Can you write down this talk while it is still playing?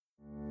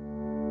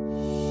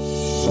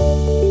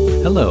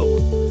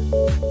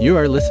Hello. You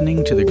are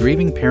listening to the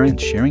Grieving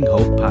Parents Sharing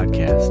Hope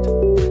podcast.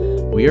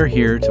 We are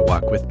here to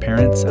walk with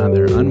parents on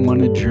their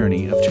unwanted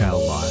journey of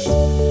child loss,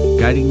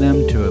 guiding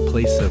them to a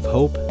place of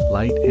hope,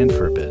 light, and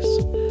purpose,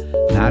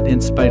 not in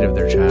spite of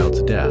their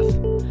child's death,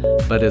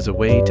 but as a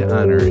way to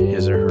honor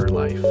his or her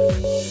life.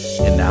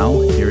 And now,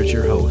 here is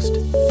your host,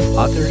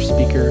 author,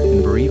 speaker,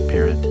 and bereaved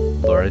parent,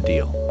 Laura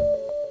Deal.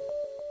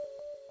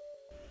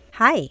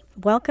 Hi,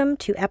 welcome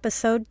to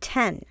episode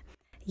 10.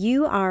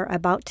 You are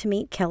about to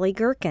meet Kelly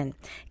Gerken.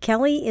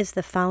 Kelly is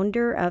the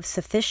founder of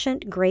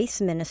Sufficient Grace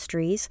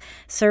Ministries,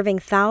 serving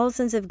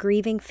thousands of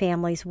grieving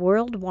families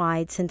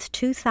worldwide since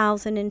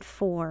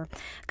 2004,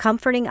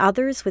 comforting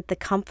others with the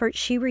comfort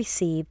she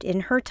received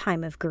in her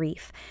time of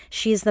grief.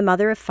 She is the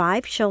mother of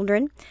 5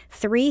 children,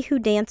 3 who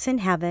dance in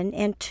heaven,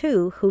 and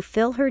 2 who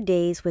fill her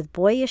days with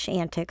boyish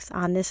antics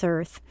on this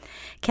earth.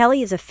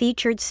 Kelly is a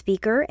featured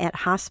speaker at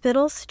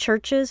hospitals,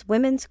 churches,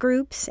 women's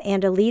groups,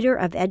 and a leader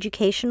of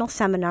educational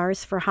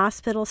seminars for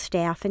hospital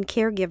staff and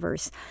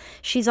caregivers.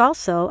 She's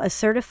also a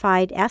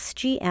certified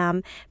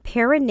SGM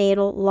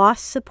perinatal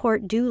loss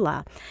support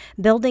doula,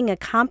 building a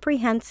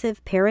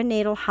comprehensive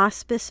perinatal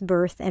hospice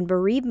birth and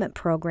bereavement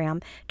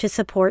program to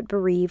support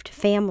bereaved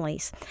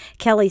families.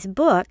 Kelly's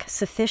book,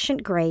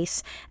 Sufficient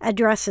Grace,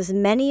 addresses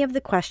many of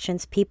the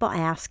questions people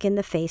ask in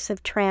the face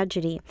of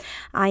tragedy.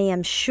 I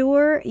am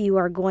sure you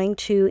are going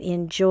to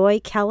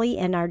enjoy Kelly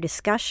and our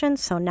discussion,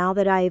 so now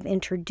that I've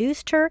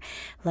introduced her,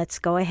 let's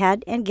go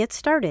ahead and get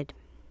started.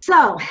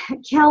 So,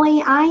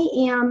 Kelly,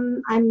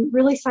 I'm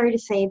really sorry to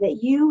say that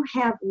you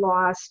have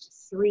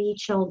lost 3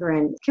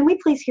 children. Can we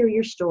please hear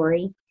your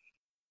story?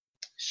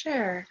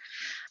 Sure.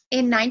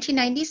 In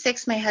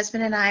 1996, my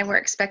husband and I were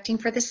expecting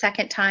for the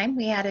second time.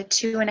 We had a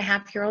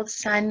 2.5-year-old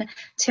son,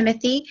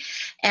 Timothy,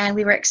 and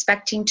we were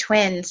expecting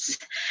twins.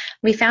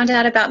 We found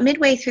out about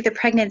midway through the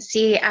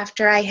pregnancy,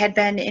 after I had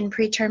been in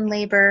preterm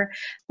labor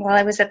while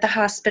I was at the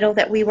hospital,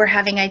 that we were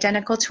having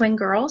identical twin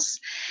girls.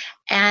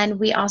 And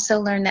we also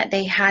learned that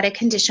they had a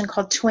condition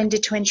called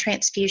twin-to-twin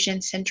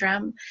transfusion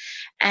syndrome.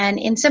 And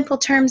in simple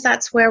terms,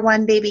 that's where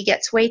one baby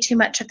gets way too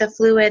much of the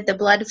fluid, the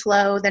blood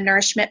flow, the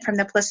nourishment from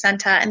the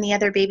placenta, and the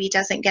other baby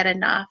doesn't get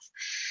enough.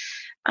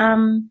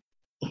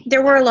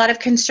 There were a lot of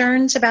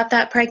concerns about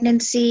that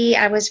pregnancy.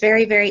 I was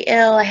very, very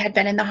ill. I had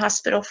been in the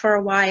hospital for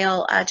a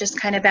while, just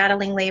kind of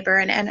battling labor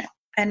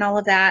and all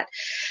of that.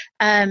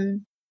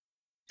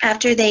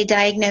 After they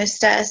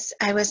diagnosed us,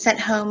 I was sent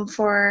home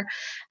for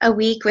a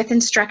week with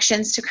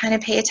instructions to kind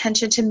of pay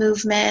attention to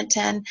movement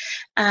and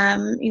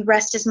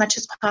rest as much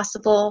as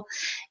possible.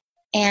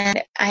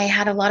 And I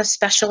had a lot of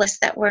specialists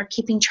that were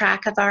keeping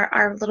track of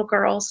our little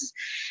girls.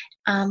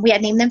 We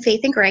had named them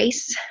Faith and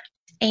Grace.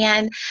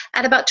 And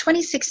at about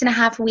 26 and a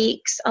half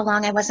weeks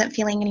along, I wasn't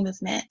feeling any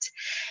movement.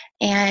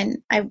 And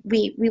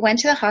we went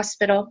to the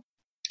hospital.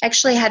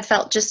 Actually, I had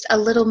felt just a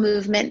little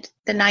movement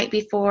the night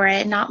before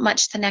and not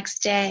much the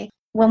next day.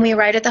 When we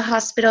arrived at the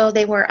hospital,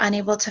 they were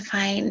unable to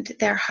find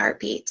their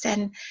heartbeats.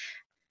 And,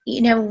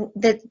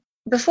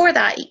 before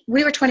that,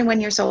 we were 21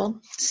 years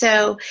old.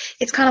 So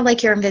it's kind of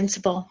like you're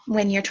invincible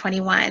when you're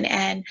 21.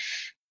 And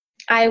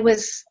I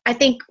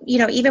think,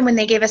 even when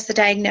they gave us the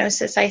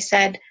diagnosis, I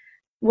said,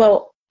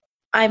 well,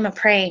 I'm a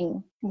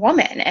praying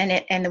woman,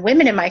 and the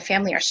women in my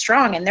family are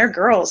strong, and they're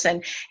girls,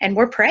 and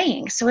we're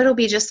praying, so it'll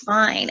be just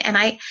fine.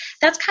 And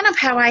that's kind of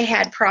how I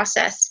had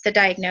processed the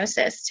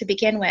diagnosis to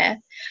begin with.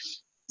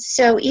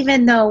 So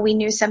even though we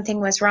knew something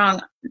was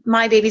wrong,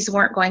 my babies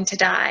weren't going to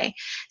die.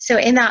 So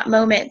in that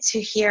moment, to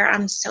hear,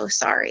 I'm so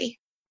sorry,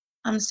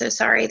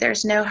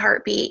 there's no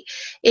heartbeat,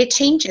 it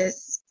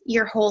changes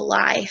your whole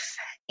life.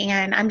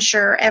 And I'm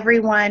sure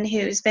everyone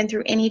who's been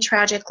through any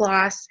tragic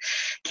loss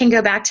can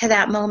go back to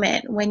that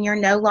moment when you're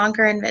no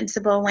longer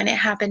invincible, when it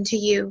happened to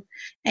you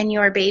and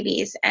your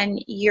babies, and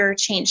you're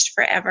changed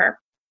forever.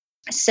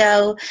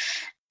 So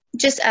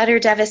just utter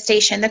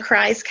devastation. The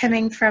cries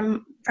coming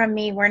from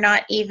me were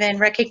not even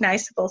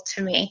recognizable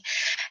to me.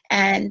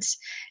 And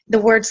the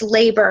words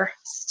labor,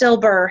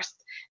 stillbirth,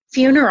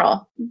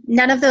 funeral,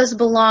 none of those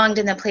belonged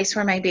in the place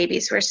where my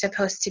babies were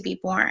supposed to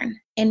be born.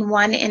 In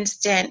one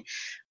instant,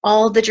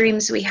 all the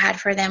dreams we had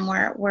for them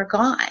were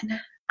gone.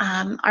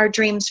 Our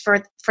dreams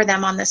for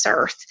them on this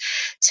earth,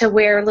 to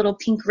wear little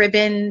pink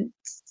ribbons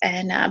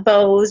and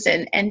bows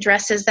and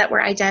dresses that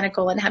were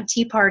identical and have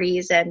tea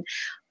parties and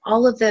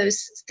all of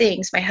those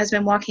things, my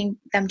husband walking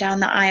them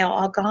down the aisle,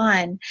 all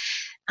gone.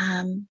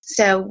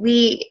 So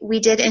we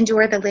did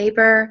endure the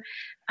labor.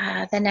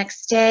 The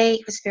next day,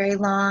 it was very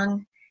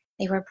long.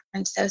 They were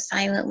born so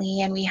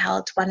silently, and we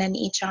held one in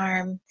each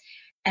arm.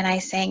 And I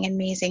sang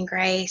Amazing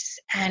Grace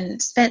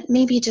and spent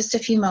maybe just a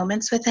few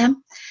moments with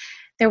them.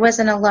 There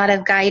wasn't a lot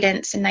of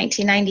guidance in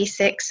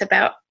 1996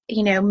 about,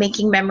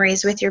 making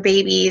memories with your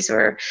babies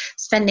or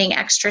spending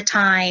extra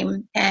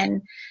time.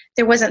 And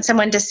there wasn't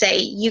someone to say,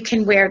 you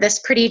can wear this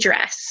pretty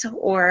dress,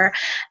 or,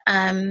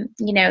 I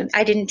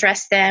didn't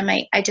dress them.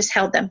 I just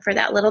held them for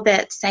that little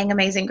bit, sang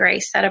Amazing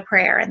Grace, said a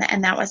prayer,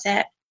 and that was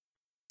it.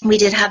 We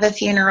did have a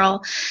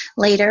funeral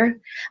later.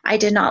 I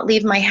did not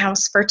leave my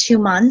house for 2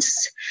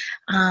 months.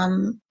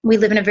 We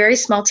live in a very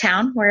small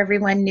town where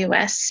everyone knew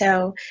us.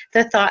 So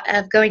the thought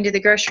of going to the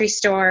grocery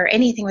store or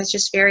anything was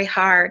just very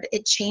hard.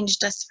 It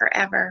changed us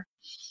forever.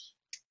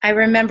 I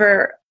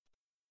remember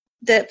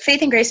the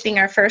Faith and Grace being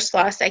our first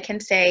loss. I can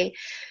say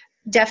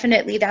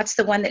definitely that's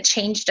the one that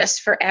changed us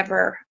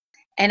forever.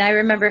 And I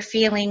remember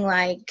feeling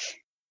like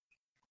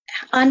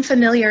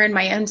unfamiliar in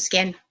my own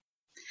skin.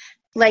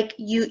 Like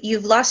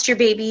you've lost your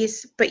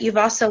babies, but you've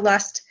also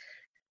lost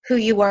who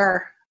you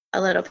were a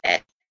little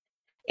bit,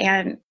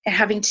 and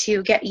having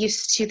to get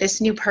used to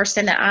this new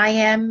person that I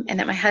am and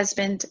that my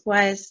husband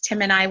was.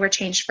 Tim and I were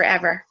changed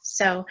forever.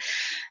 So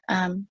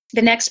the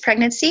next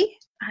pregnancy,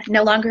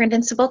 no longer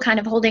invincible, kind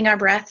of holding our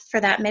breath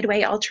for that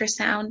midway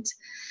ultrasound.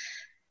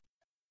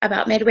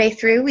 About midway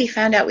through, we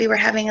found out we were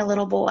having a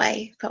little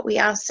boy, but we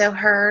also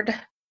heard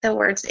the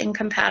words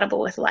incompatible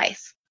with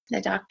life. The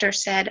doctor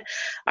said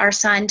our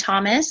son,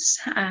 Thomas,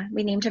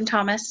 we named him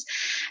Thomas,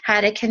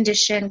 had a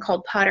condition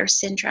called Potter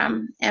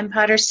syndrome. And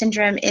Potter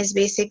syndrome is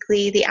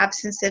basically the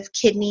absence of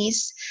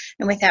kidneys.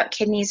 And without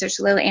kidneys, there's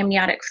low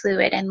amniotic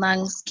fluid and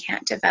lungs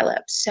can't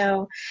develop.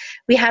 So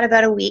we had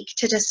about a week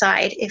to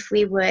decide if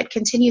we would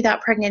continue that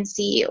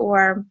pregnancy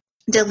or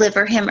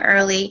deliver him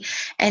early,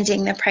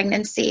 ending the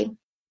pregnancy.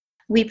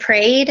 We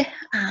prayed.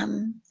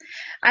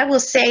 I will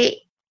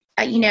say,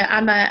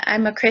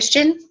 I'm a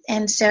Christian,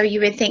 and so you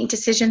would think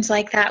decisions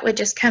like that would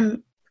just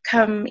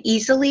come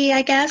easily,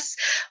 I guess,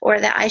 or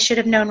that I should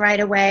have known right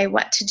away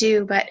what to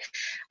do, but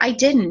I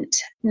didn't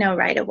know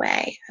right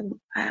away.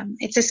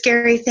 It's a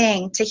scary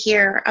thing to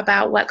hear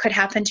about what could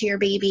happen to your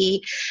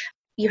baby.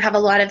 You have a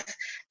lot of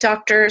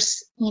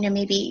doctors,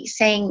 maybe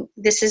saying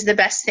this is the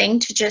best thing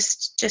to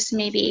just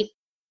maybe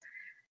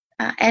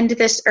end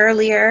this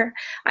earlier.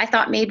 I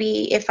thought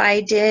maybe if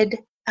I did,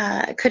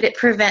 could it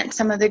prevent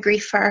some of the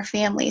grief for our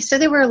family? So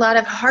there were a lot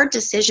of hard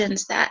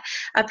decisions that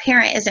a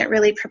parent isn't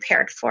really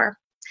prepared for.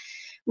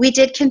 We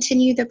did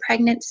continue the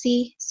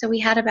pregnancy. So we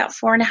had about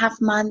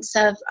 4.5 months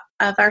of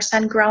our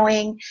son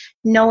growing,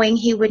 knowing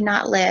he would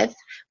not live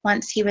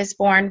once he was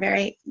born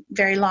very,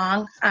 very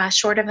long,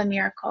 short of a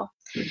miracle.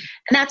 And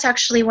that's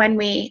actually when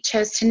we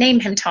chose to name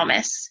him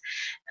Thomas.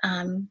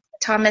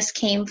 Thomas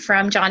came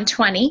from John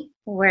 20,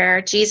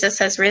 where Jesus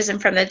has risen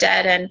from the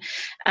dead,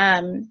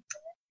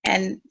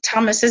 and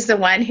Thomas is the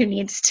one who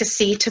needs to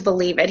see to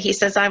believe it. He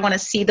says, I want to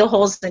see the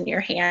holes in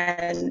your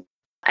hand.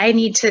 I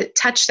need to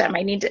touch them.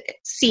 I need to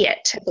see it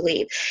to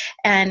believe.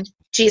 And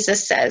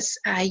Jesus says,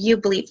 you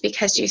believe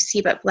because you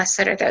see, but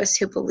blessed are those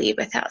who believe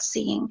without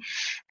seeing.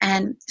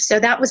 And so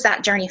that was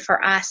that journey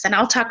for us. And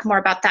I'll talk more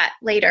about that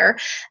later,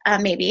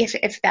 maybe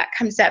if that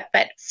comes up.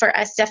 But for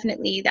us,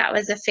 definitely, that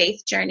was a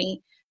faith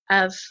journey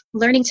of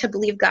learning to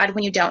believe God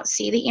when you don't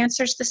see the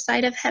answers this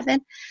side of heaven.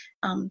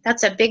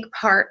 That's a big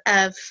part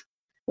of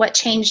what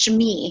changed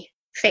me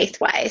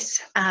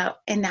faith-wise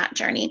in that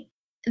journey.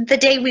 The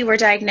day we were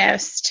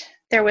diagnosed,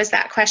 there was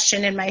that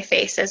question in my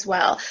face as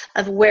well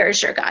of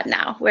where's your God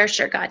now? Where's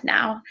your God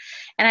now?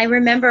 And I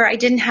remember I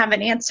didn't have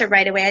an answer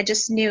right away. I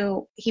just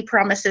knew he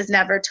promises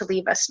never to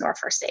leave us nor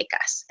forsake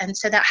us. And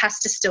so that has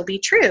to still be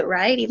true,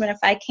 right? Even if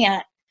I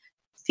can't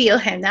feel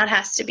him, that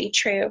has to be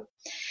true.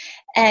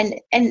 And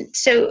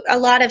so a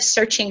lot of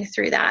searching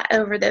through that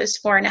over those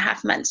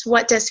 4.5 months.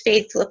 What does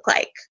faith look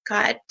like?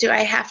 God, do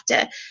I have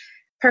to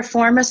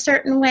perform a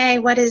certain way?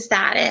 What is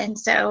that? And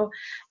so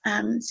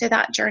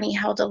that journey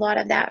held a lot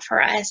of that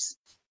for us.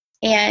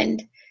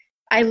 And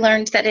I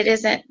learned that it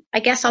isn't, I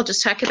guess I'll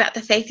just talk about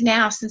the faith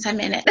now since I'm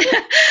in it.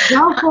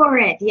 Go for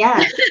it.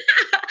 Yes.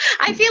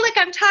 I feel like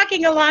I'm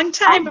talking a long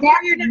time.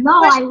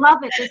 I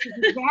love it. This is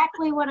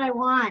exactly what I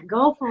want.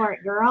 Go for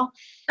it, girl.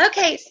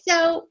 Okay.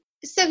 So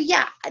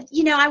yeah,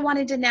 I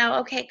wanted to know,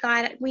 okay,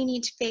 God, we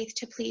need faith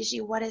to please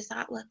you. What does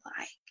that look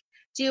like?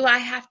 Do I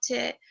have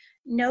to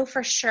know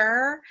for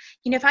sure?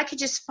 If I could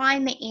just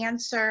find the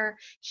answer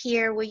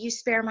here, will you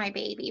spare my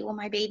baby? Will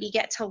my baby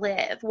get to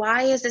live?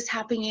 Why is this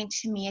happening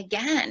to me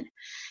again?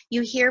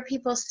 You hear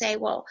people say,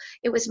 well,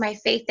 it was my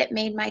faith that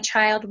made my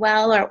child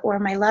well or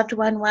my loved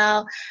one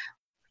well.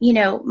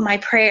 My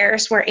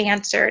prayers were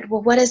answered.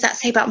 Well, what does that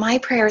say about my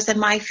prayers and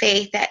my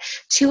faith that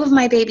 2 of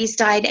my babies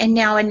died and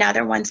now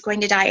another one's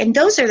going to die? And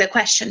those are the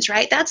questions,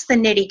 right? That's the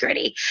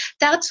nitty-gritty.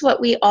 That's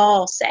what we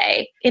all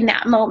say in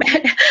that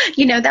moment.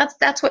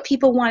 That's what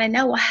people want to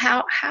know.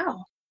 Well,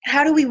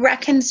 how do we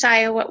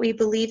reconcile what we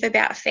believe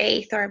about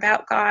faith or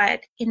about God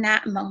in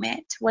that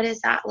moment? What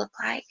does that look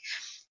like?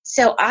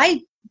 So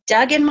I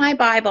dug in my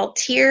Bible,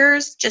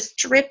 tears just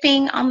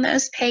dripping on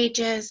those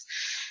pages.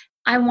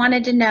 I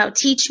wanted to know,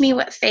 teach me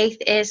what faith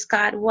is,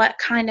 God. What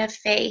kind of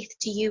faith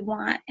do you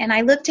want? And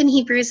I looked in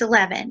Hebrews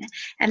 11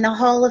 and the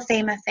Hall of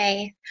Fame of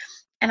Faith,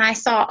 and I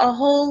saw a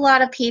whole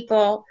lot of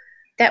people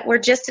that were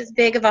just as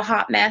big of a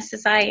hot mess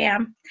as I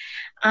am.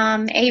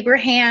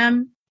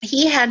 Abraham,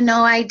 he had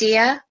no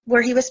idea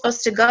where he was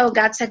supposed to go.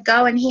 God said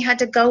go, and he had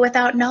to go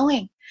without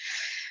knowing.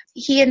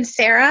 he and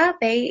Sarah,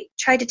 they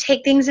tried to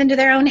take things into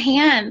their own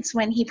hands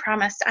when he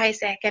promised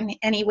Isaac,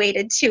 and he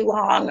waited too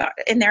long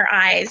in their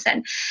eyes.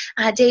 And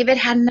David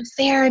had an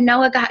affair, and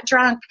Noah got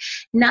drunk.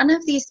 None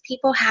of these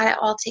people had it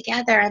all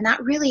together. And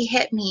that really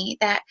hit me,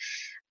 that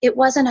it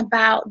wasn't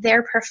about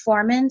their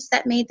performance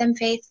that made them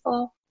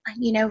faithful.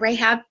 You know,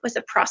 Rahab was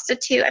a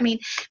prostitute.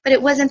 But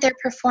it wasn't their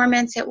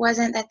performance. It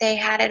wasn't that they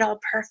had it all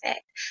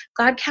perfect.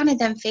 God counted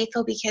them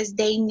faithful because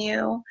they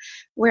knew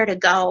where to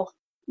go.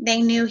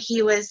 They knew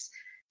he was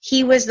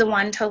the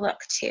one to look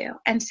to.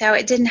 And so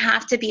it didn't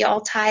have to be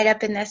all tied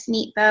up in this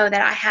neat bow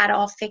that I had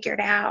all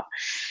figured out.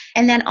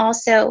 And then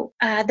also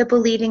the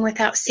believing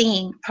without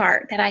seeing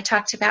part that I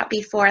talked about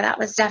before, that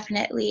was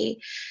definitely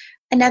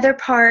another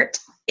part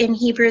in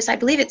Hebrews. I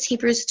believe it's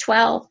Hebrews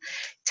 12,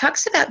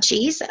 talks about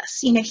Jesus.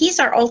 You know, he's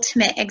our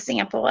ultimate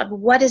example of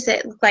what does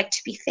it look like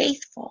to be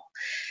faithful.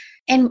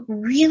 And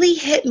really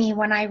hit me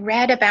when I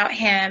read about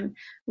him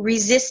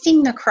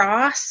resisting the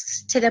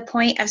cross to the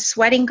point of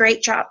sweating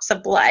great drops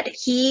of blood.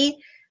 He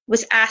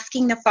was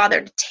asking the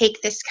Father to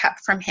take this cup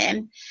from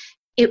him.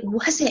 It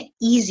wasn't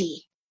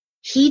easy.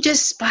 He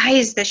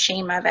despised the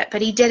shame of it,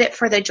 but he did it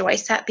for the joy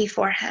set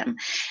before him.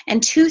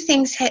 And two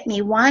things hit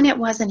me. One, it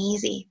wasn't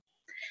easy.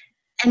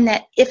 And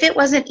that if it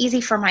wasn't easy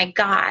for my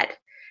God,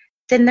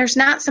 then there's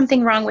not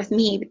something wrong with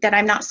me, that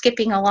I'm not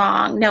skipping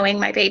along knowing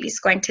my baby's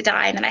going to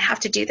die and that I have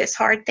to do this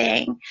hard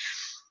thing.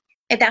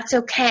 And that's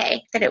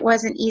okay that it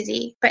wasn't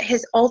easy. But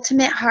his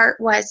ultimate heart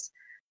was,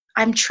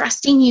 I'm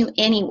trusting you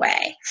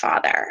anyway,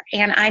 Father,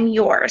 and I'm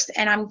yours,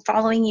 and I'm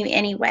following you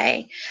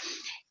anyway.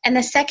 And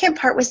the second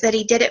part was that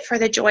he did it for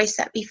the joy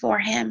set before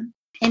him.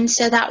 And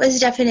so that was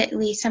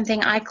definitely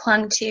something I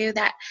clung to,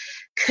 that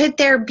could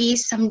there be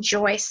some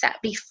joy set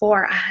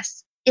before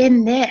us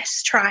in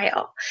this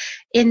trial,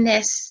 in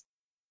this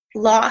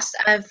loss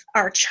of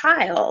our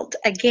child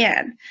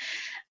again.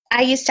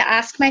 I used to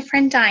ask my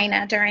friend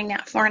Dinah during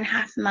that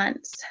 4.5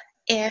 months,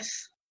 if,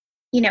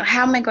 you know,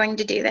 how am I going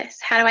to do this?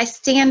 How do I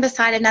stand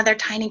beside another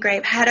tiny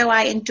grave? How do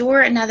I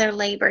endure another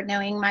labor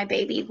knowing my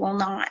baby will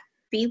not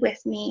be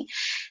with me?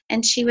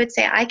 And she would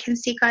say, I can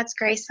see God's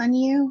grace on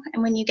you.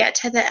 And when you get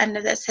to the end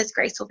of this, his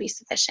grace will be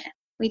sufficient.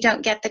 We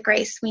don't get the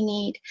grace we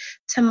need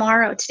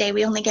tomorrow, today.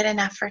 We only get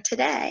enough for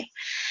today.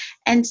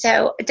 And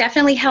so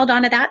definitely held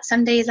on to that.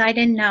 Some days I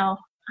didn't know.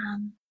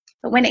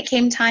 But when it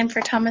came time for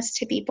Thomas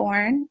to be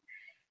born,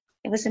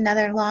 it was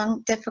another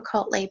long,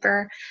 difficult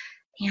labor.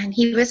 And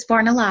he was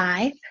born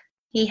alive.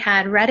 He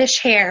had reddish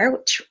hair,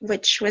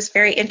 which was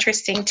very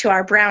interesting to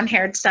our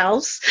brown-haired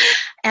selves.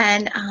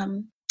 And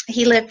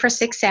he lived for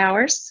 6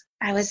 hours.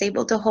 I was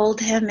able to hold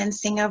him and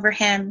sing over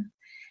him.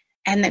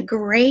 And the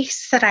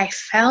grace that I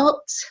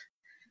felt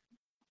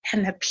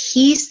and the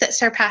peace that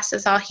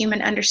surpasses all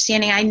human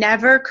understanding, I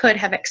never could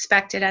have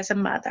expected as a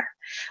mother.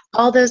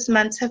 All those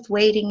months of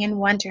waiting and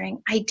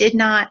wondering, I did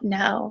not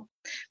know.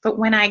 But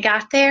when I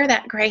got there,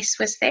 that grace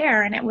was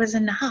there, and it was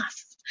enough.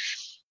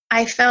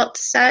 I felt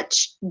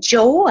such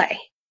joy,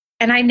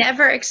 and I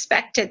never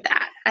expected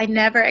that. I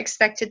never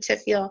expected to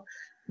feel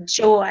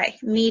joy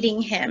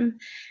meeting him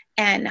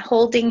and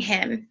holding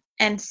him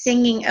and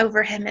singing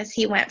over him as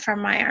he went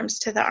from my arms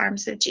to the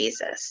arms of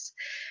Jesus.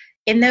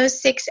 In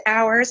those 6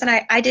 hours, and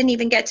I didn't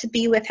even get to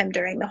be with him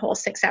during the whole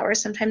 6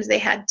 hours. Sometimes they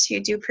had to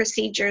do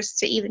procedures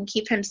to even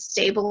keep him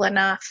stable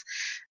enough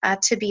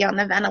to be on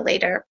the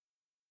ventilator.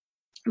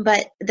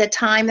 But the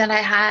time that I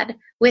had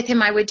with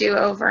him, I would do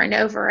over and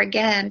over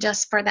again,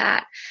 just for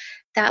that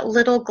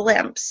little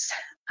glimpse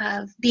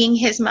of being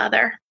his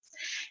mother,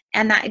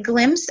 and that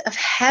glimpse of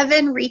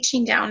heaven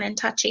reaching down and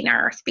touching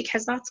earth,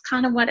 because that's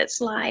kind of what it's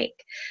like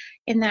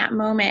in that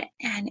moment.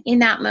 And in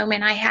that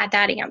moment, I had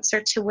that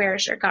answer to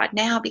where's your God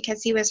now,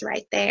 because he was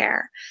right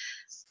there.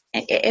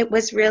 It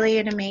was really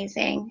an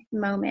amazing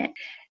moment.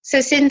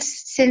 So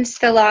since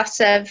the loss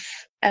of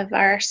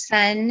our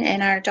son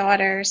and our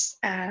daughters,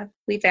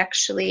 we've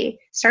actually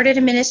started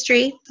a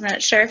ministry. I'm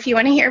not sure if you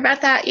want to hear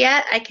about that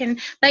yet. I can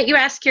let you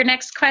ask your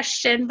next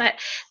question, but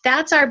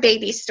that's our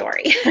baby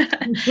story.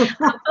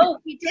 Oh,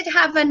 we did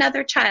have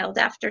another child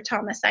after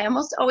Thomas. I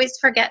almost always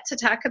forget to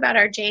talk about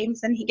our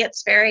James, and he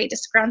gets very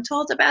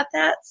disgruntled about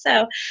that.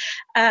 So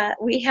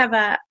we have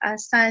a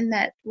son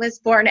that was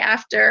born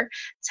after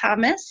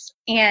Thomas,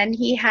 and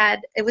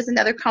it was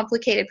another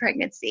complicated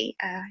pregnancy.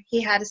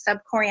 He had a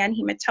subchorion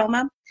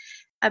hematoma,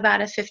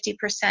 about a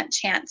 50%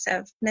 chance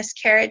of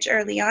miscarriage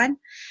early on,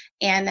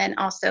 and then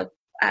also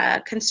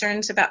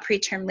concerns about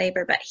preterm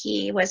labor. But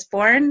he was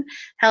born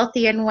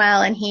healthy and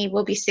well, and he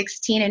will be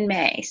 16 in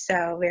May,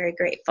 so very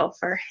grateful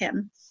for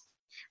him.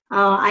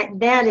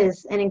 That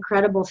is an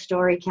incredible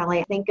story,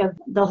 Kelly. I think of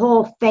the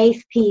whole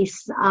faith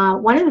piece.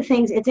 One of the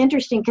things, it's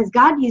interesting because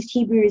God used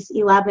Hebrews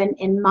 11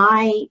 in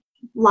my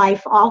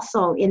life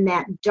also in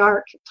that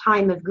dark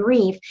time of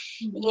grief.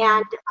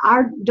 And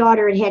our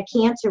daughter had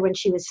cancer when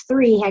she was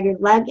 3, had her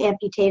leg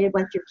amputated,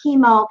 went through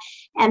chemo,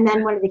 and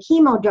then one of the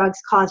chemo drugs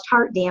caused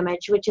heart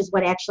damage, which is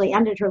what actually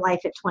ended her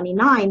life at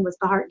 29, was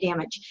the heart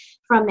damage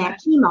from that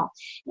chemo.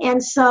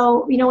 And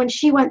so, when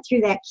she went through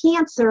that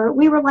cancer,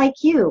 we were like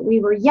you. We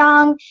were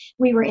young,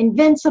 we were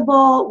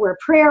invincible, we're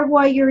prayer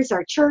warriors.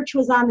 Our church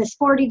was on this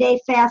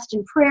 40-day fast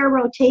and prayer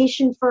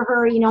rotation for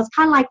her. It's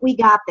kind of like, we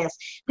got this.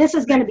 This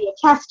is going to be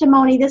a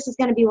testimony. This is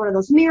going to be one of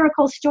those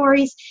miracle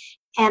stories.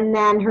 And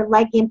then her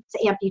leg gets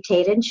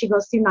amputated and she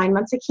goes through 9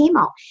 months of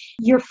chemo.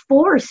 You're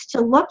forced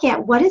to look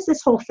at, what is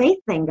this whole faith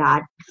thing,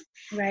 God?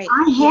 Right.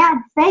 I had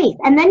faith.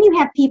 And then you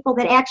have people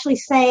that actually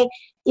say,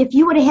 if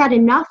you would have had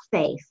enough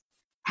faith.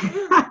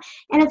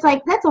 And it's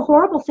like, that's a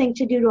horrible thing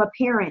to do to a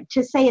parent,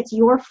 to say it's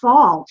your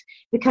fault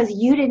because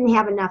you didn't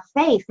have enough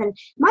faith. And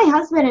my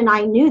husband and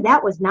I knew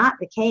that was not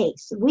the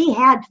case. We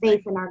had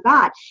faith in our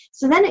God.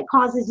 So then it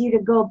causes you to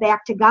go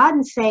back to God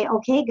and say,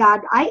 okay,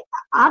 God,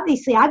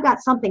 I've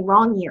got something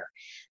wrong here.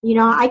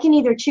 I can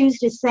either choose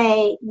to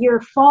say,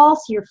 you're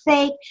false, you're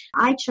fake.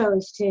 I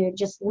chose to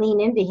just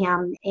lean into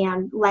him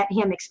and let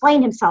him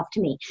explain himself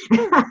to me,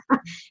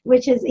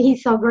 which is, he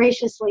so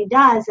graciously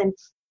does. And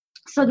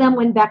so then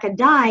when Becca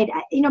died,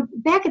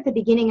 back at the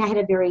beginning, I had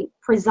a very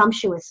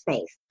presumptuous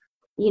faith.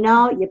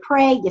 You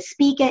pray, you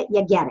speak it,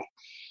 you get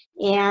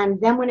it. And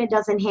then when it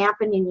doesn't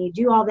happen and you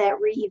do all that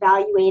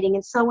reevaluating.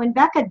 And so when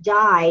Becca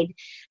died,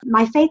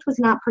 my faith was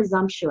not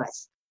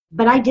presumptuous,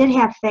 but I did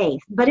have faith.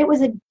 But it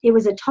was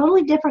a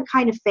totally different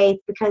kind of faith,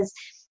 because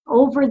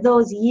over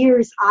those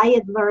years, I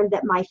had learned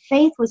that my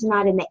faith was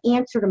not in the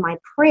answer to my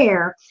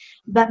prayer,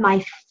 but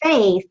my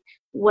faith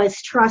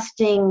was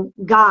trusting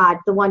God,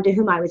 the one to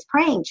whom I was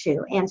praying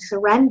to, and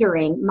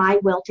surrendering my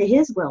will to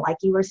his will, like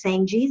you were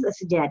saying Jesus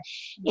did.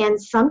 And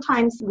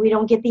sometimes we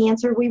don't get the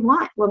answer we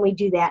want when we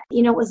do that.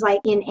 It was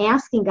like in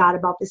asking God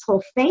about this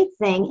whole faith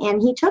thing,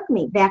 and he took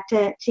me back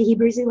to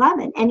Hebrews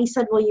 11. And he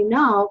said,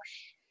 well,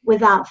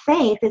 without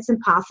faith, it's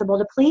impossible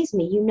to please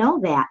me. You know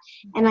that.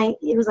 And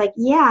it was like,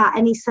 yeah.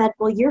 And he said,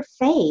 well, your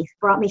faith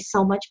brought me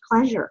so much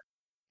pleasure.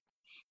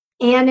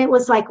 And it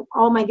was like,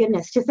 oh my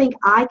goodness, to think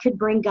I could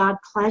bring God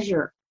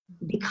pleasure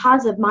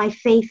because of my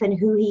faith in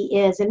who he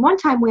is. And one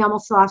time we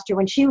almost lost her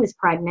when she was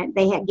pregnant.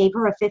 They gave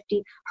her a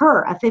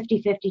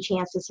 50-50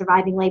 chance of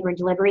surviving labor and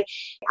delivery.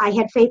 I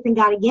had faith in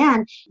God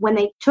again. When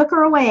they took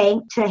her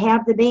away to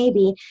have the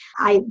baby,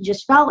 I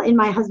just fell in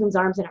my husband's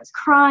arms and I was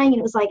crying. And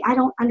it was like, I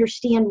don't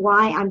understand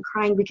why I'm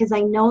crying, because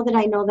I know that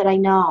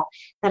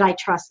I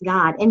trust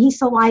God. And he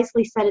so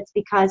wisely said it's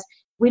because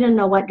we don't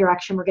know what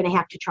direction we're going to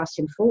have to trust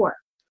him for.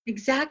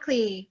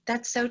 Exactly.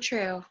 That's so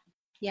true.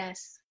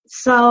 Yes.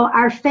 So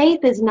our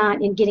faith is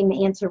not in getting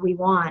the answer we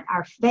want.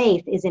 Our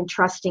faith is in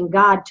trusting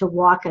God to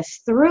walk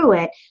us through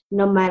it,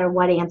 no matter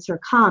what answer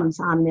comes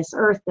on this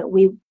earth, that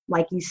we,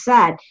 like you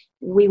said,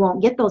 we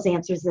won't get those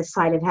answers this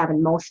side of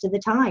heaven most of the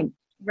time.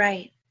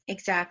 Right.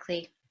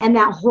 Exactly. And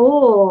that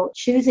whole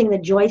choosing the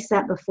joy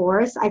set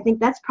before us, I think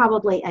that's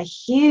probably a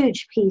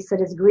huge piece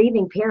that as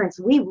grieving parents,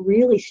 we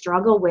really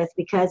struggle with,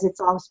 because it's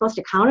all supposed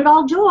to count it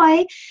all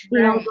joy,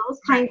 those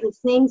kinds of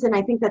things. And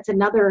I think that's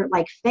another,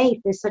 like faith,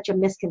 there's such a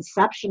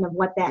misconception of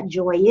what that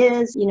joy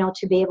is,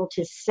 to be able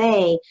to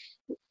say,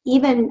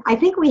 I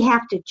think we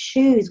have to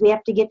choose. We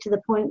have to get to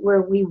the point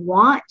where we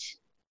want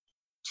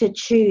to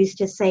choose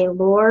to say,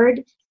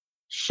 Lord,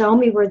 show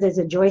me where there's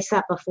a joy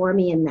set before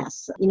me in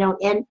this,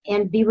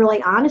 and be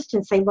really honest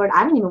and say, Lord,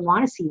 I don't even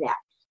want to see that.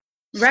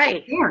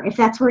 Right. There, if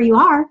that's where you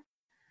are.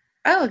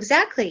 Oh,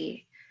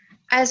 exactly.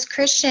 As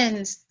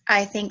Christians,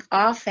 I think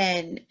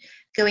often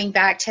going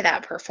back to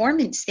that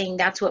performance thing,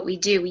 that's what we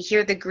do. We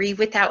hear the grieve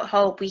without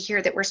hope. We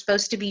hear that we're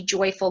supposed to be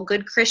joyful.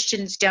 Good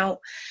Christians don't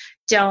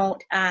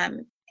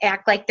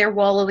act like they're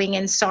wallowing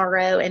in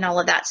sorrow and all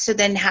of that. So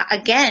then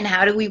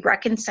how do we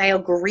reconcile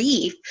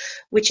grief,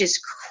 which is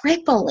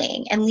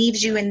crippling and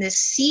leaves you in this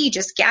sea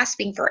just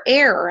gasping for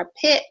air, or a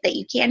pit that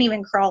you can't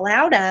even crawl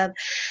out of?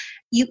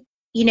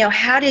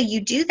 How do you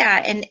do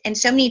that? And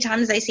so many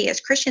times I say, as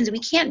Christians, we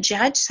can't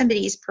judge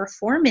somebody's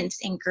performance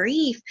in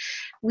grief.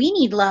 We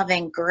need love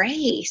and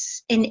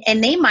grace.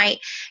 And they might,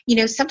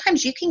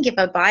 sometimes you can give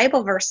a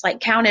Bible verse like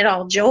count it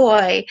all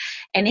joy,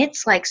 and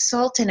it's like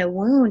salt in a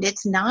wound.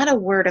 It's not a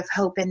word of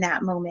hope in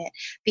that moment,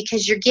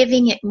 because you're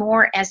giving it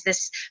more as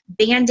this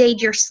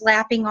Band-Aid you're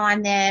slapping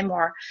on them,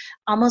 or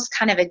almost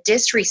kind of a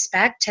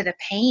disrespect to the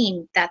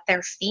pain that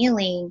they're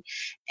feeling.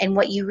 And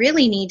what you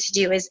really need to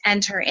do is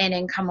enter in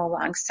and come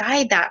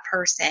alongside that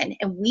person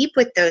and weep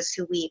with those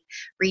who weep,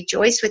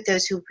 rejoice with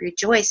those who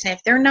rejoice. And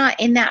if they're not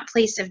in that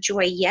place of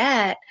joy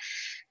yet,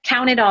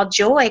 count it all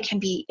joy can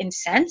be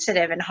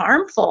insensitive and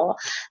harmful.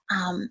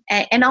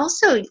 And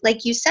also,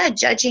 like you said,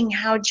 judging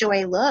how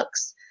joy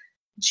looks.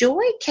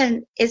 Joy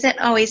isn't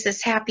always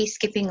this happy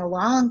skipping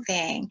along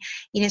thing.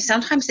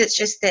 Sometimes it's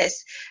just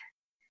this,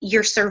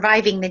 you're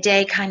surviving the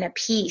day kind of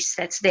peace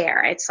that's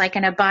there. It's like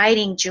an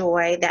abiding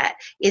joy that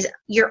is,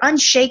 you're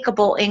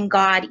unshakable in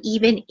God,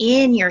 even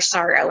in your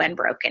sorrow and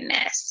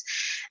brokenness.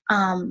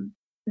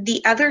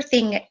 The other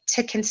thing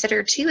to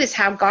consider too is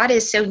how God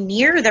is so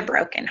near the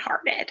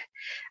brokenhearted.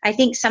 I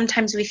think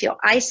sometimes we feel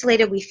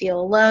isolated, we feel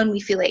alone,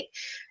 we feel like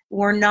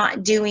we're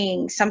not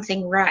doing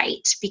something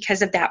right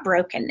because of that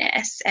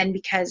brokenness and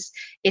because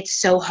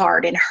it's so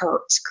hard and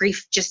hurts.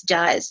 Grief just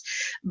does.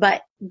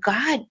 But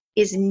God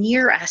is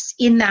near us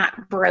in that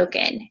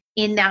broken,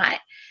 in that,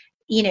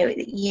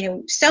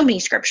 so many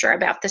scripture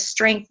about his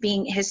strength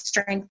being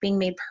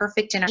made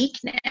perfect in our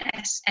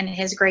weakness and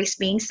his grace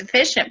being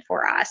sufficient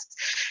for us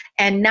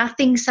and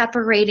nothing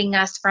separating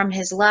us from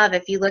his love.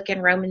 If you look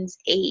in Romans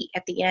 8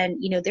 at the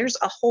end, there's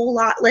a whole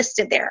lot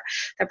listed there.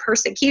 The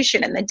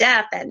persecution and the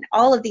death and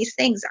all of these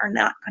things are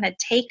not going to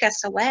take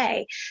us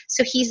away.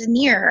 So he's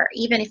near,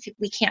 even if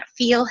we can't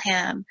feel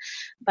him.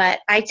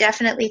 But I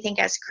definitely think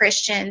as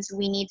Christians,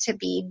 we need to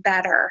be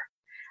better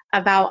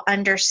about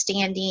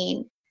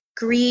understanding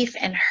grief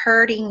and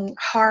hurting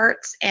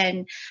hearts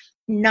and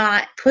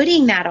not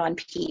putting that on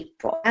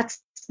people.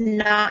 That's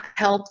not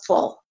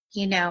helpful,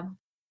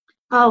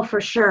 Oh,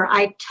 for sure.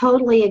 I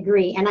totally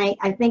agree. And I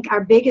think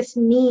our biggest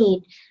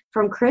need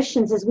from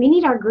Christians is we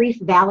need our grief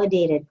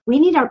validated. We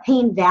need our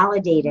pain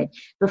validated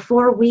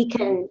before we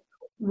can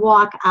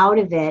walk out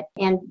of it.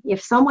 And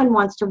if someone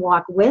wants to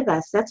walk with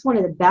us, that's one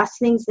of the best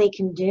things they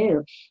can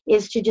do,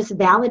 is to just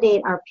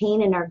validate our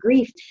pain and our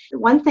grief.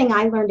 One thing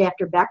I learned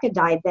after Becca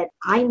died that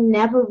I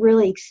never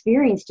really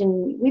experienced,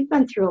 and we've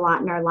been through a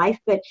lot in our life,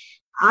 but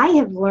I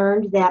have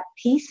learned that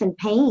peace and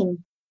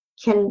pain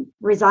can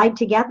reside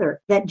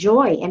together, that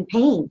joy and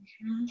pain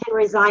can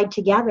reside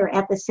together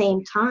at the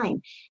same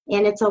time,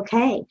 and it's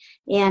okay.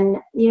 And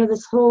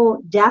this whole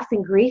death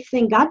and grief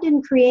thing, God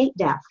didn't create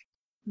death.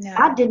 No.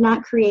 God did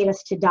not create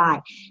us to die.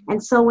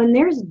 And so when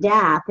there's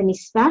death, and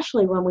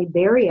especially when we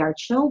bury our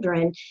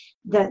children,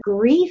 the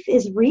grief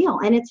is real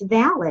and it's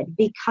valid,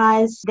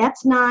 because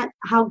that's not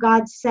how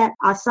God set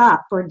us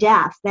up for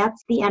death.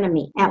 That's the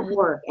enemy at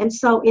work. And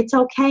so it's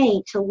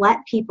okay to let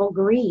people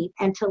grieve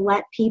and to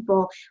let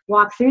people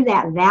walk through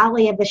that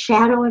valley of the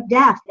shadow of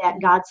death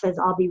that God says,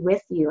 I'll be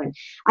with you. And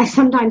I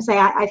sometimes say,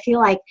 I feel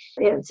like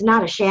it's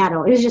not a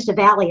shadow. It was just a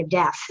valley of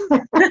death.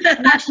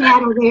 No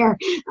shadow there,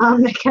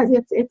 because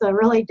it's a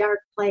really dark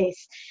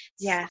place.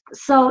 Yeah.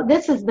 So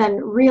this has been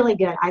really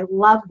good. I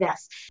love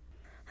this.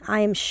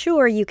 I am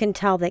sure you can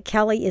tell that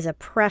Kelly is a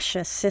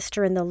precious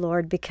sister in the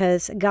Lord,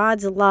 because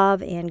God's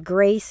love and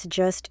grace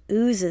just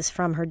oozes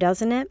from her,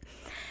 doesn't it?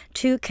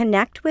 To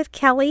connect with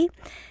Kelly,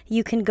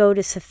 you can go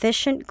to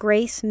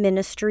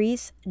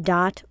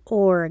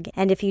sufficientgraceministries.org.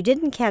 And if you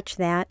didn't catch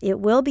that, it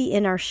will be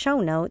in our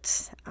show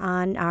notes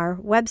on our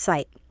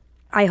website.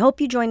 I hope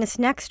you join us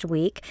next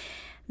week,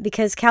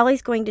 because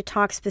Kelly's going to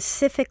talk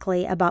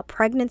specifically about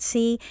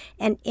pregnancy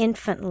and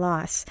infant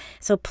loss.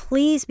 So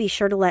please be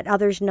sure to let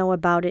others know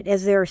about it,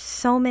 as there are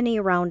so many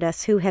around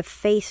us who have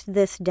faced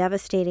this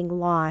devastating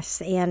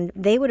loss, and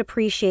they would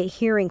appreciate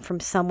hearing from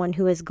someone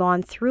who has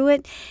gone through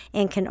it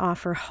and can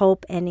offer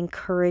hope and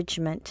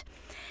encouragement.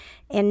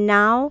 And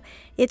now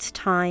it's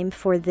time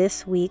for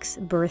this week's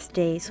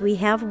birthdays. We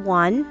have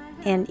one,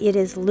 and it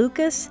is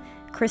Lucas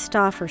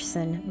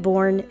Christofferson,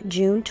 born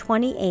June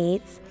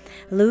 28th.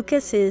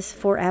 Lucas is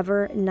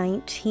forever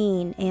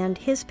 19, and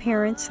his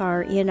parents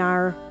are in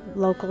our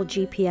local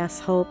GPS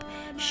Hope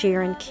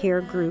Share and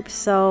Care group.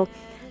 So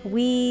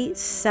we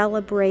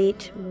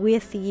celebrate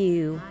with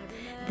you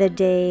the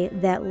day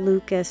that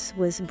Lucas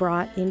was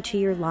brought into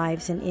your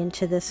lives and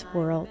into this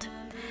world.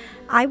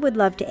 I would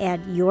love to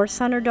add your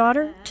son or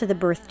daughter to the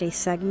birthday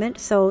segment,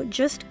 so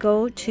just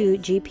go to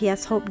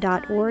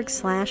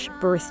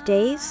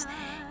gpshope.org/birthdays,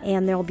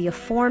 and there will be a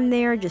form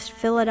there. Just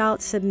fill it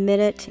out, submit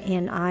it,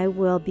 and I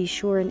will be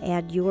sure and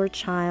add your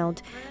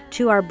child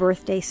to our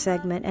birthday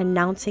segment,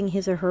 announcing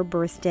his or her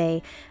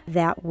birthday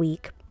that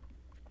week.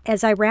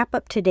 As I wrap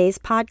up today's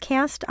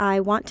podcast, I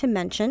want to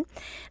mention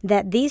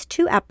that these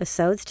 2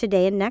 episodes,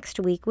 today and next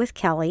week with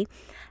Kelly,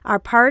 are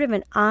part of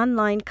an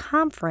online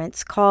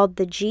conference called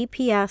the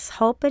GPS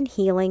Hope and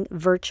Healing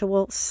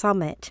Virtual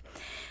Summit.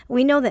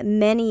 We know that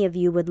many of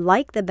you would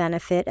like the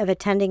benefit of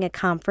attending a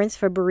conference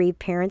for bereaved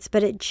parents,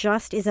 but it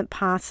just isn't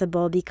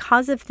possible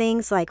because of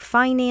things like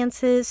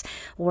finances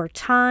or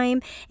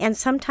time, and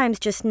sometimes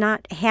just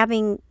not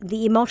having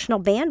the emotional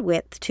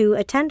bandwidth to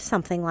attend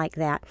something like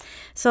that.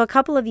 So a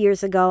couple of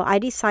years ago, I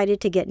decided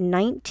to get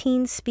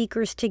 19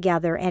 speakers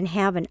together and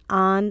have an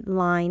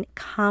online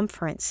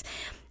conference.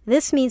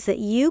 This means that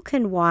you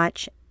can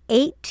watch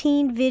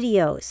 18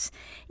 videos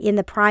in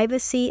the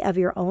privacy of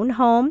your own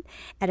home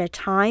at a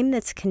time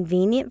that's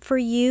convenient for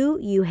you.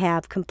 You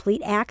have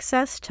complete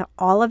access to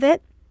all of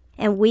it.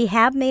 And we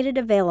have made it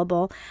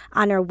available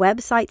on our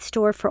website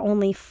store for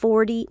only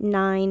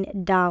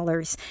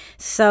 $49.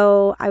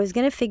 So I was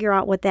going to figure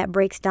out what that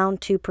breaks down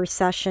to per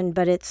session,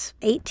 but it's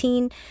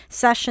 18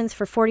 sessions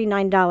for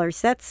 $49.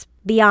 That's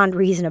beyond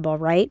reasonable,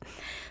 right?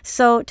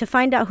 So to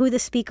find out who the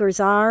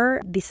speakers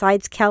are,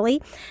 besides Kelly,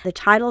 the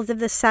titles of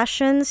the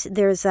sessions,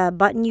 there's a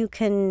button you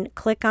can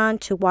click on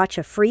to watch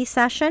a free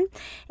session,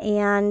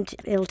 and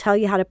it'll tell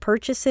you how to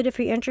purchase it if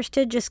you're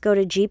interested. Just go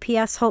to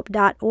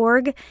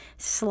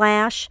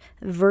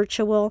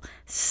gpshope.org/virtual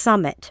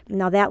summit.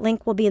 Now that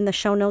link will be in the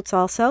show notes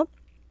also.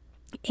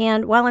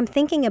 And while I'm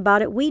thinking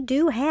about it, we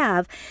do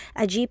have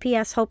a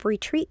GPS Hope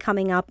retreat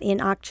coming up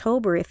in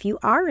October. If you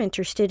are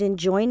interested in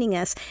joining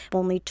us,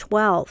 only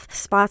 12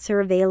 spots are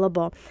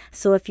available.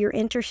 So if you're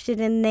interested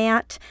in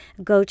that,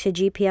 go to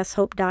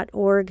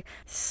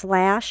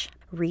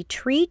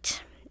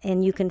gpshope.org/retreat,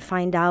 and you can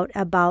find out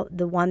about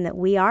the one that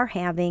we are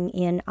having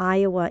in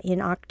Iowa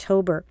in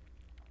October.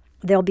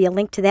 There'll be a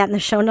link to that in the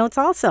show notes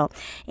also.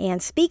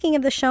 And speaking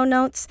of the show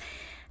notes,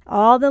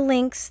 all the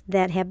links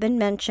that have been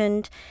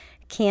mentioned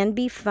can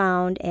be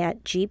found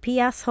at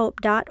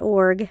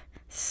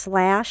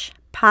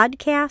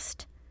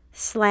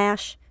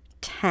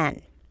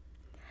gpshope.org/podcast/10.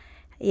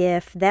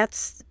 If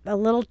that's a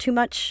little too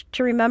much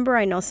to remember,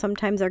 I know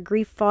sometimes our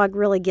grief fog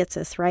really gets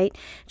us, right?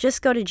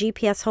 Just go to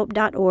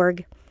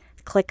gpshope.org,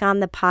 click on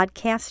the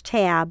podcast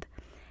tab,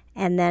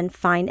 and then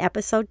find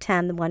episode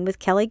 10, the one with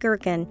Kelly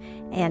Gerken,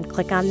 and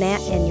click on that,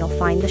 and you'll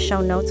find the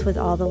show notes with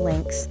all the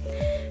links.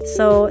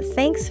 So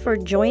thanks for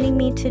joining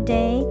me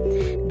today.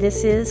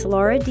 This is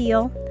Laura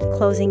Deal,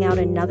 closing out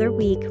another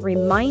week,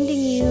 reminding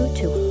you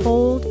to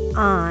hold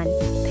on.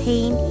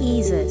 Pain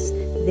eases.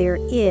 There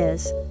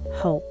is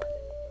hope.